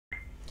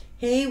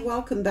Hey,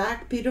 welcome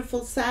back,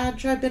 beautiful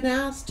Sag. I've been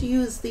asked to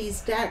use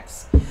these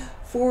decks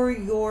for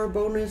your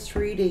bonus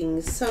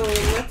readings. So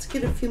let's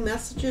get a few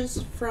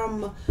messages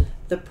from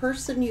the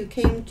person you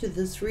came to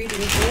this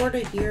reading for to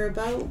hear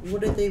about.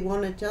 What do they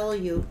want to tell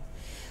you?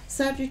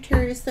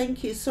 Sagittarius,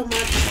 thank you so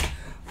much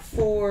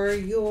for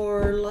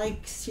your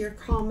likes, your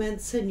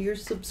comments, and your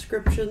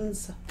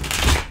subscriptions.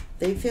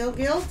 They feel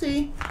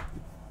guilty.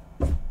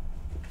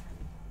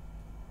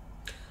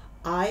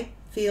 I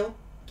feel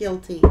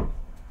guilty.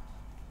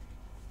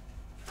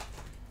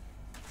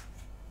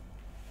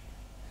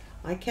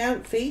 I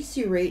can't face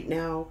you right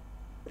now.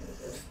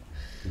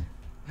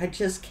 I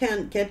just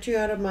can't get you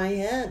out of my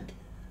head.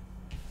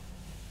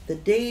 The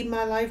day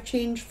my life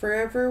changed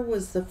forever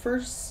was the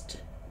first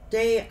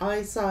day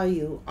I saw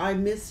you. I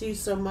miss you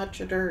so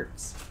much it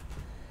hurts.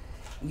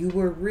 You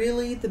were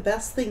really the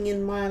best thing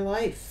in my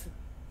life.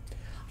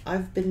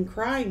 I've been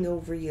crying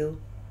over you.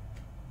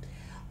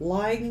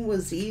 Lying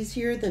was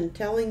easier than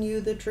telling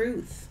you the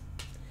truth.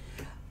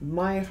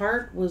 My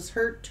heart was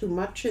hurt too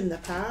much in the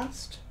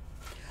past.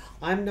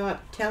 I'm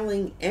not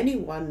telling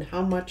anyone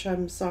how much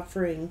I'm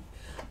suffering.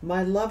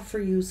 My love for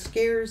you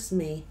scares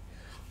me.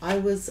 I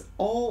was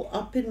all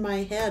up in my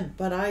head,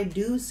 but I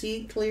do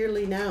see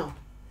clearly now.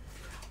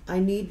 I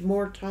need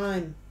more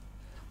time.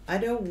 I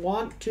don't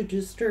want to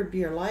disturb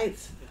your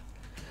life.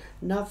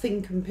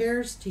 Nothing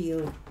compares to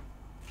you.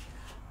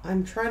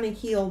 I'm trying to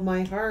heal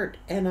my heart,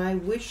 and I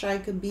wish I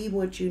could be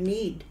what you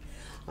need.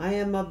 I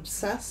am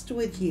obsessed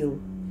with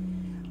you.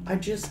 I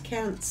just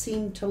can't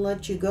seem to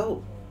let you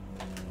go.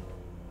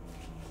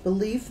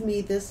 Believe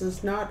me, this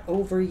is not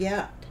over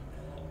yet.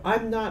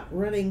 I'm not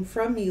running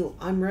from you.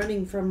 I'm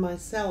running from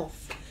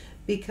myself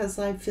because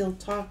I feel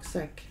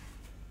toxic.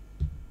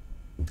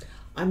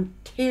 I'm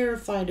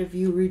terrified of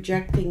you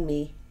rejecting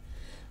me.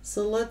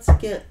 So let's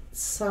get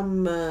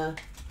some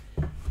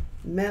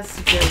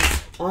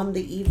messages on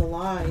the evil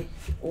eye,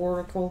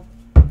 Oracle.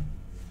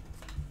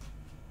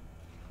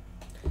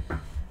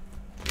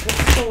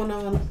 What's going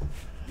on?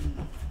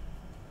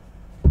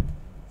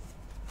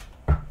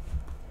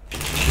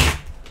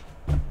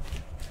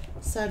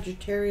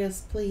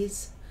 Sagittarius,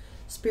 please.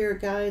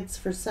 Spirit guides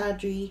for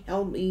Saggy,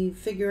 help me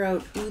figure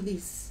out who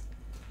these...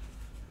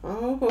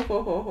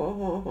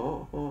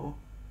 Oh,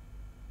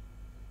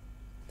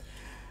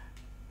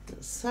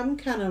 some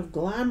kind of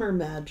glamour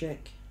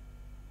magic.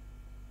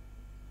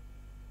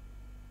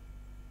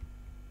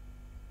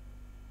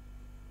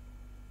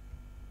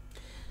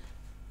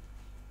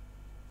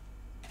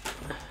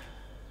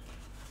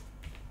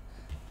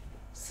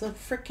 It's a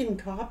freaking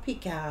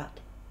copycat.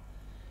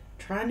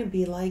 Trying to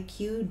be like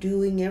you,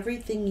 doing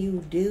everything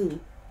you do.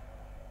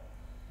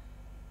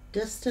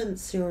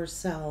 Distance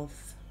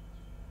yourself.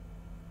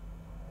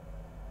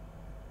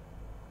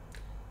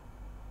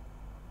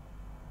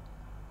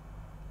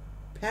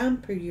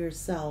 Pamper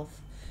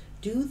yourself.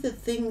 Do the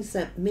things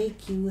that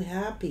make you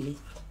happy.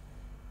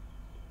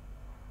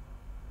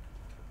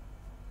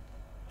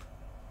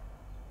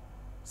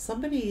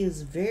 Somebody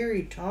is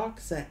very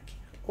toxic.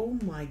 Oh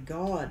my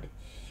God.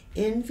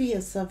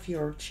 Envious of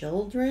your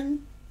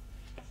children.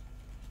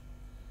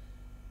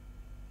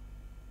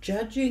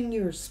 Judging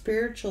your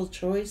spiritual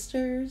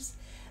choices.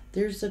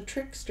 There's a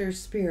trickster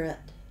spirit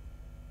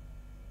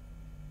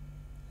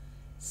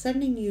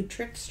sending you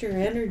trickster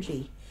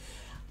energy.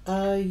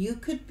 You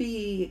could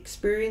be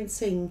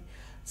experiencing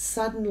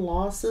sudden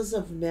losses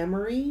of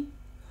memory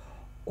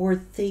or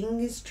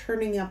things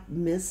turning up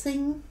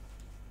missing.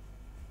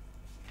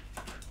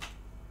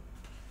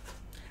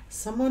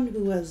 Someone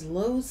who has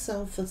low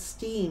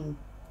self-esteem.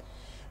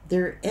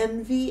 Their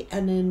envy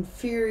and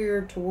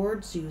inferior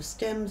towards you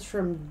stems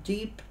from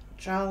deep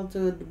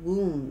childhood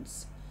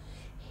wounds,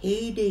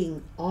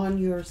 hating on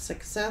your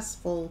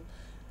successful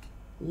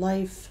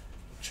life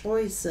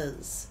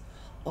choices,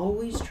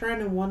 always trying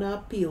to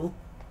one-up you.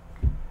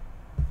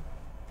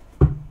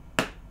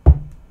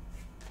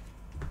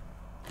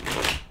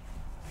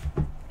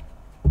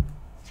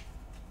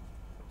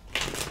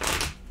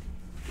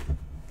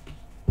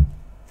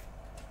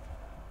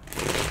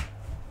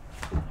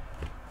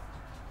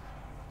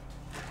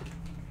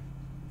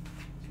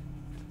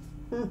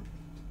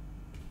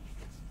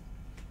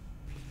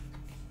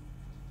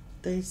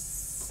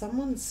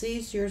 Someone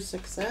sees your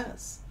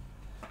success.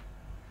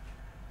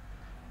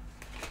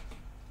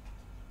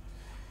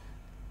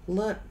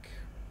 Look,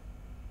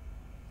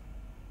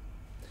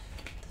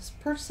 this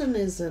person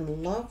is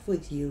in love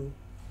with you.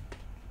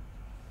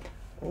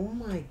 Oh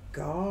my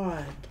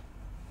God.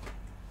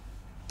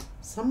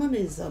 Someone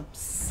is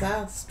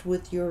obsessed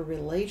with your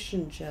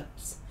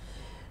relationships.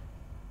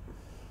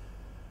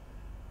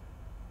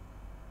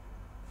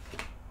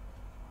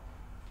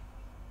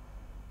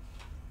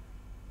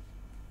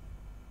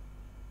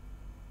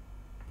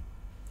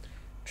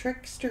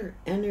 Trickster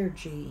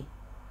energy.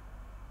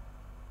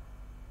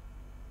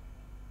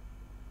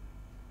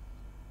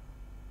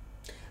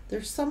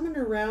 There's someone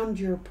around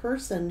your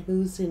person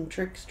who's in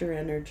trickster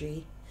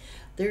energy.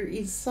 There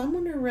is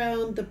someone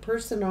around the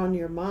person on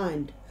your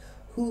mind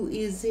who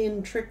is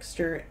in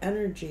trickster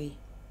energy.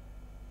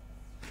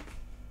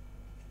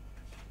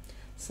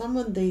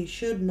 Someone they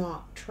should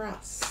not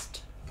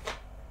trust.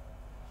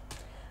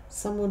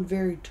 Someone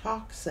very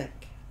toxic.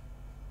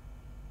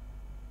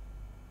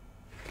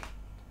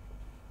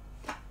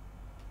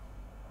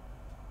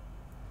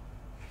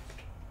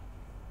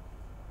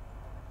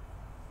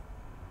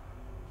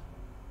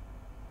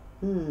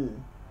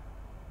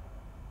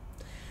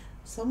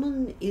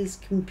 Someone is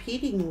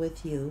competing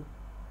with you.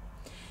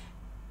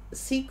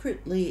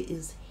 Secretly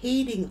is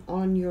hating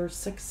on your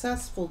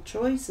successful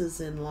choices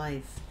in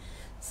life,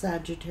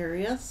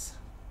 Sagittarius.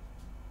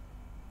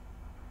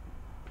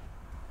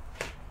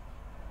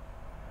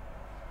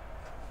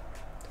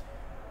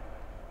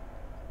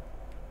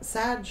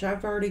 Sag,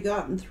 I've already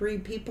gotten 3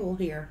 people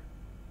here.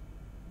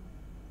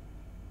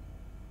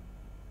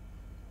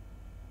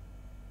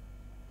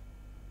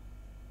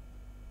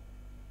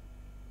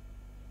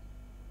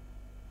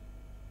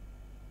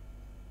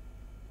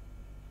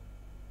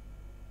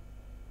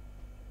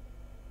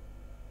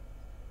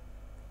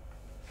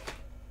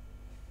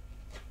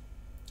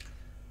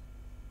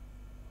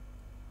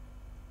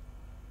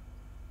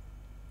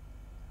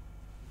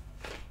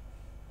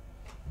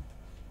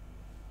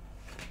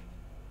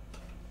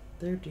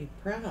 They're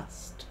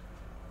depressed.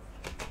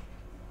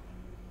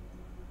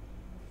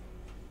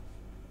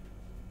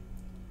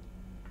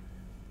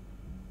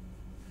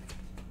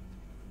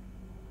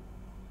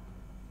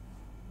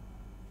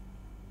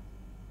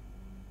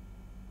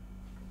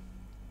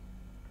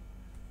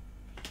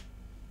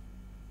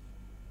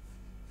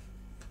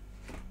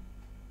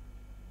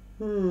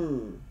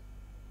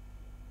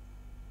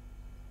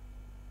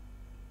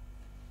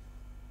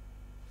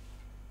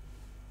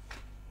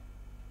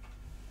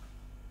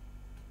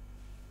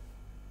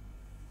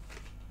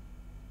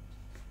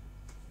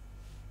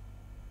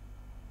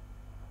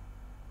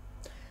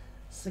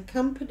 It's the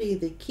company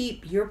they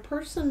keep. Your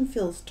person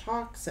feels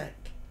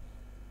toxic.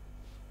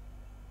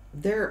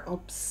 They're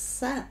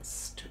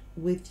obsessed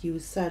with you,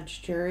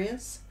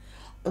 Sagittarius.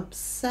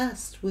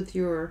 Obsessed with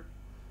your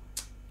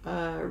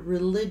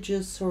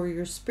religious or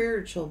your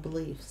spiritual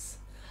beliefs.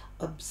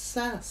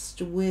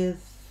 Obsessed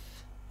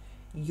with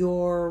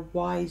your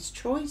wise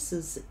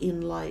choices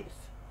in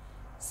life,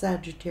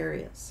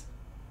 Sagittarius.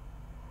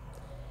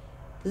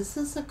 This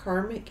is a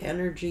karmic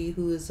energy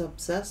who is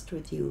obsessed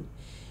with you.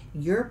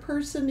 Your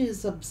person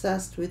is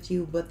obsessed with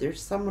you, but there's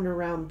someone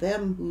around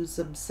them who's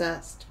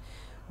obsessed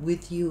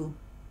with you.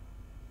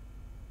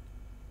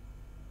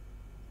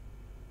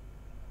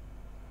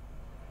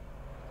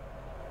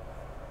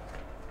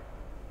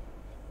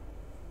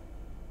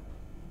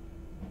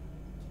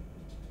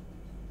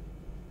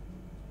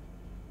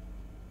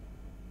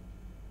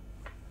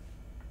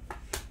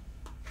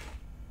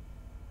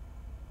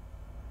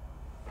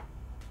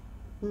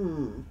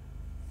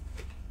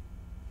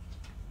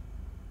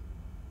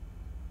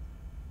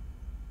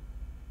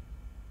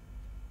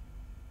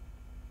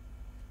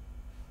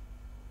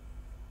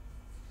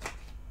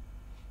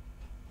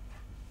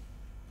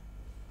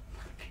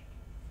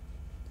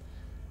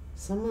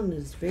 Someone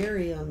is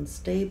very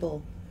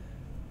unstable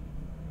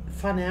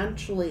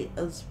financially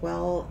as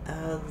well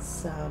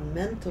as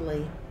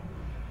mentally.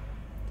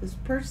 This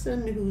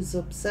person who's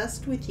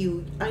obsessed with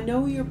you, I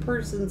know your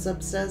person's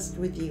obsessed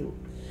with you,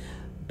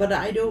 but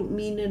I don't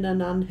mean in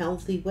an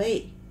unhealthy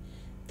way.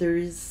 There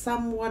is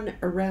someone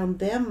around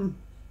them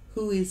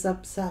who is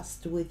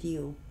obsessed with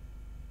you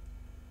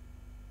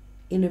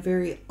in a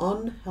very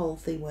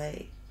unhealthy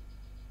way.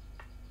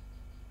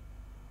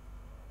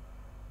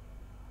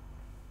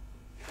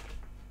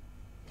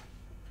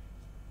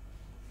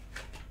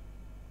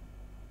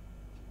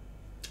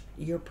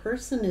 Your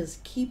person is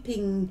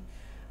keeping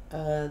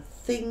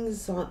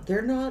things on.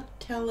 They're not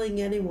telling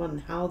anyone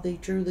how they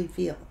truly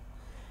feel.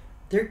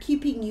 They're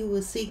keeping you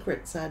a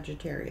secret,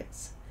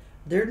 Sagittarius.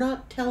 They're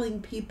not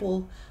telling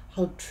people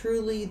how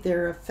truly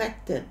they're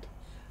affected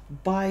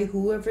by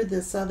whoever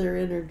this other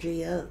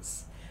energy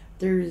is.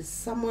 There is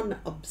someone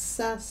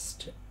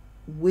obsessed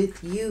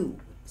with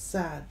you,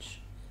 Sag.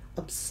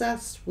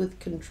 Obsessed with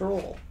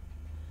control.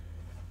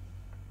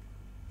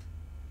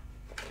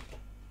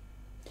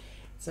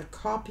 It's a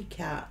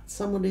copycat.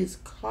 Someone is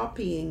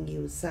copying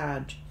you,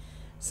 Sag.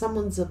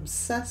 Someone's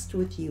obsessed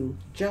with you,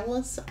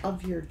 jealous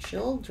of your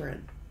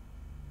children.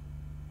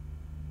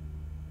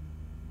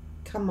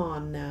 Come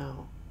on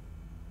now.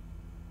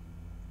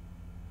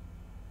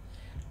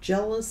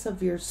 Jealous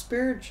of your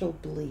spiritual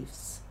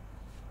beliefs,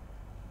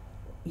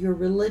 your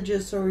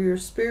religious or your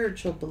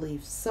spiritual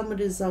beliefs. Someone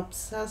is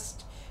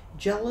obsessed,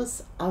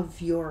 jealous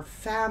of your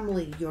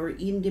family, your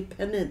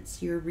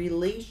independence, your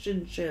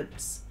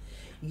relationships,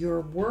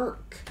 your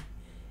work,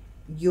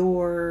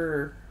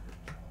 your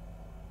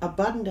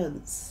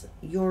abundance,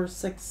 your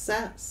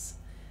success,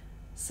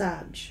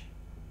 Sag.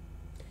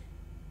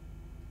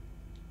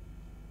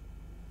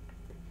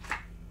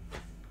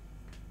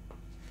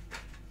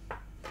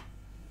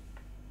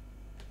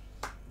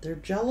 They're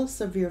jealous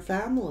of your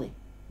family.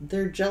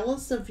 They're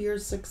jealous of your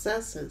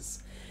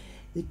successes.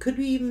 It could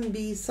even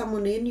be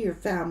someone in your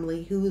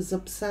family who is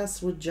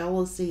obsessed with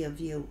jealousy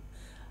of you.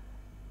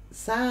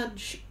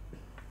 Sag,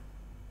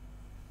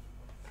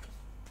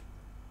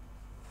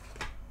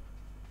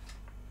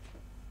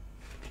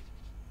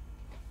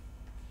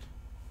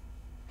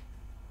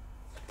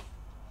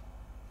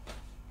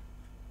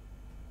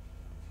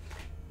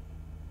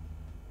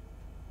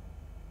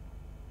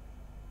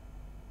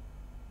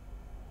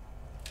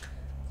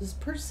 This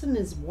person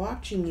is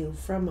watching you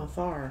from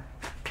afar.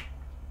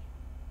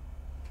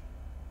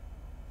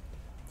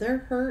 They're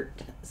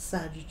hurt,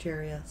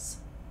 Sagittarius.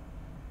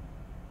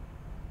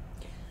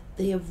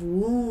 They have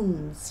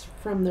wounds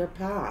from their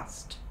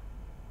past.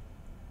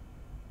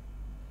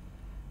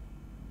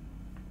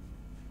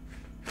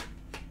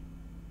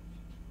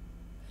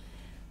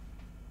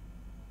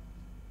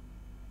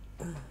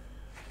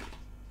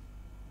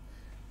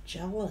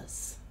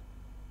 Jealous.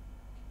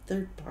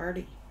 Third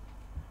party.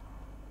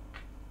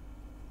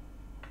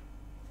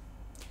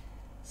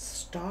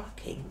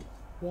 Stalking.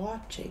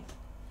 Watching.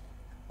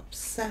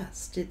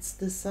 Obsessed. It's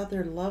this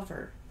other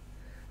lover.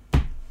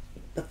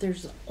 But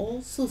there's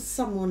also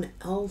someone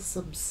else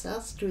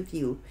obsessed with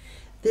you.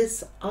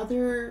 This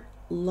other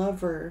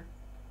lover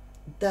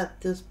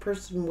that this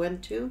person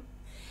went to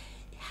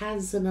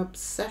has an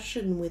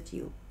obsession with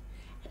you,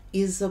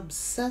 is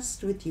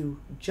obsessed with you,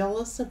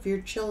 jealous of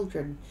your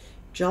children,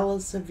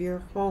 jealous of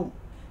your home,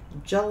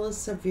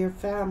 jealous of your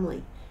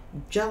family,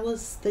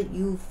 jealous that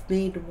you've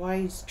made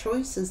wise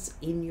choices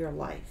in your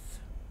life,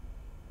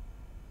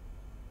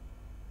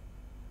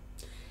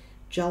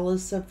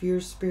 jealous of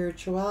your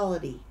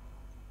spirituality,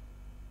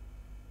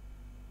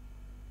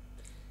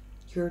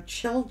 your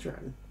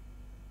children.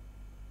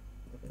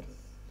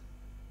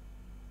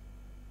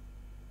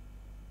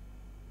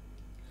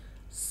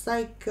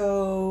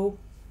 Psycho.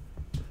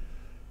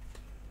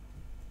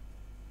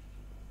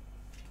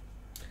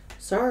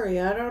 Sorry,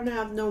 I don't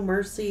have no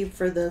mercy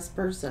for this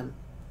person.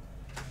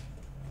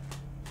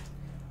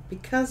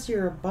 Because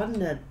you're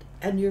abundant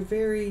and you're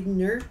very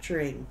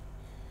nurturing.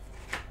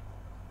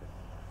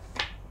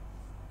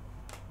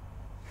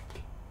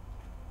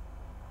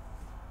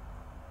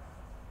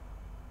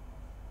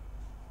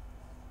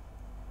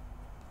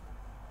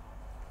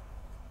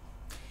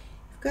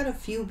 You've got a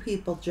few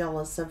people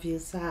jealous of you,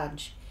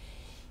 Sag.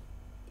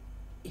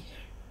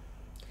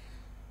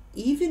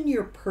 Even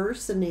your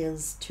person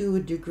is, to a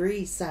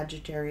degree,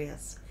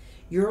 Sagittarius.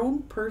 Your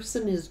own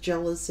person is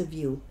jealous of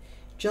you,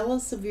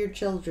 jealous of your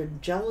children,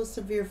 jealous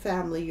of your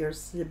family, your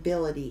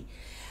stability.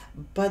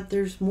 But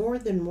there's more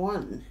than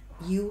one.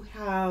 You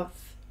have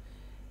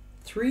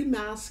 3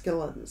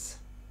 masculines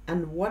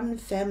and 1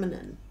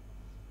 feminine.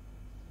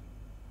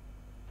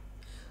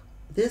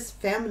 This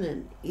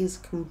feminine is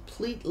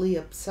completely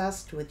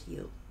obsessed with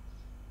you.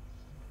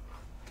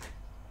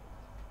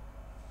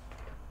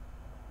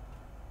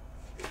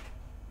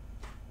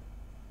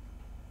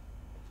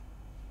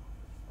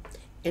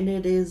 And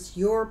it is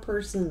your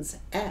person's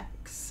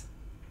ex.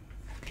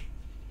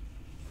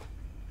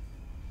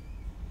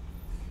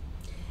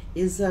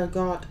 Is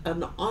got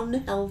an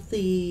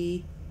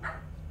unhealthy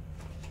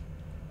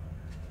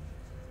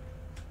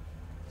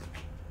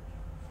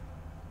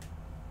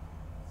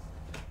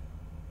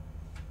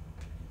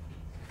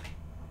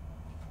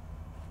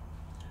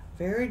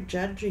very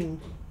judgmental,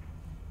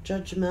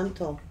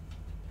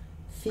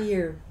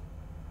 fear.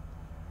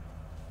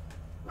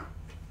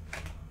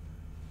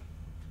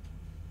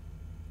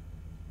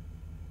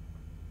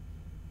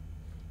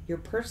 Your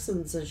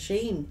person's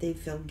ashamed. They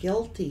feel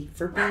guilty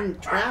for being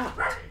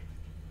trapped.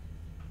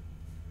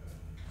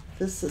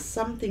 This is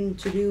something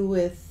to do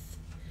with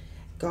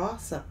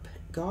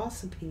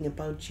gossiping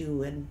about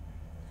you, and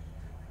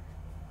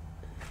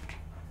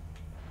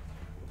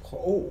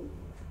oh,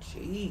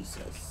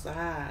 Jesus,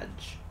 Sag.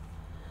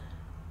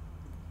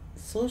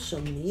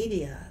 Social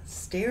media,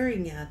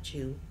 staring at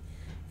you,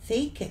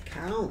 fake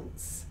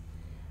accounts.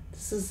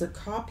 This is a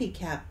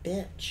copycat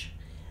bitch.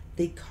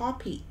 They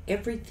copy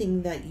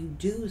everything that you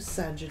do,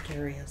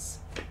 Sagittarius.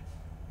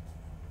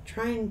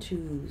 Trying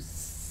to...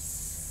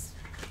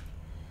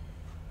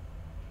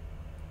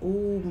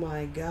 Oh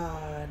my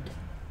God.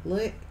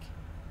 Look.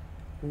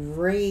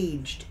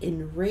 Enraged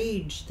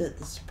that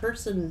this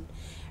person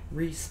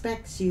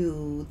respects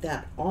you,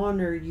 that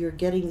honor, you're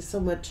getting so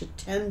much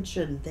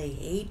attention. They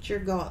hate your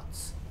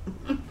guts.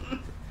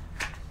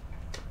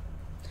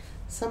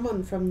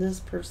 Someone from this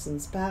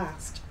person's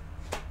past.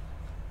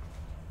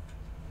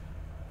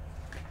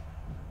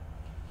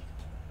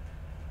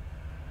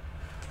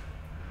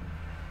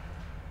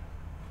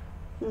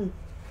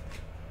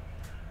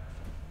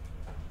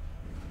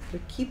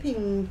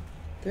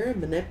 They're a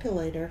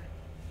manipulator.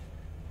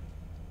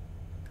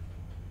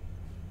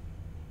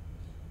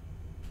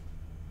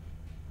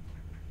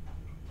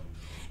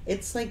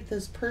 It's like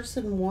this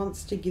person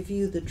wants to give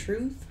you the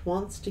truth,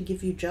 wants to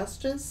give you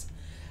justice,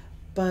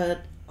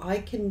 but I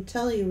can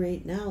tell you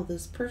right now,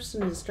 this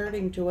person is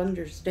starting to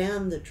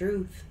understand the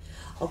truth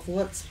of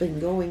what's been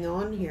going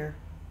on here.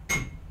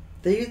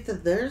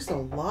 There's a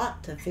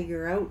lot to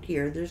figure out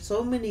here. There's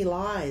so many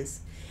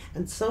lies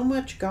and so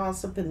much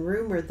gossip and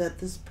rumor that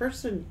this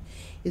person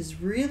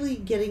is really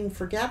getting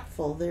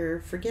forgetful. They're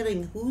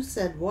forgetting who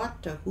said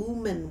what to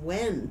whom and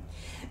when.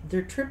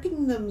 They're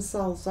tripping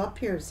themselves up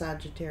here,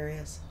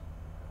 Sagittarius.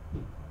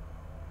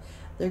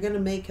 They're going to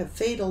make a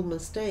fatal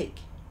mistake.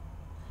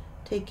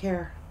 Take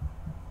care.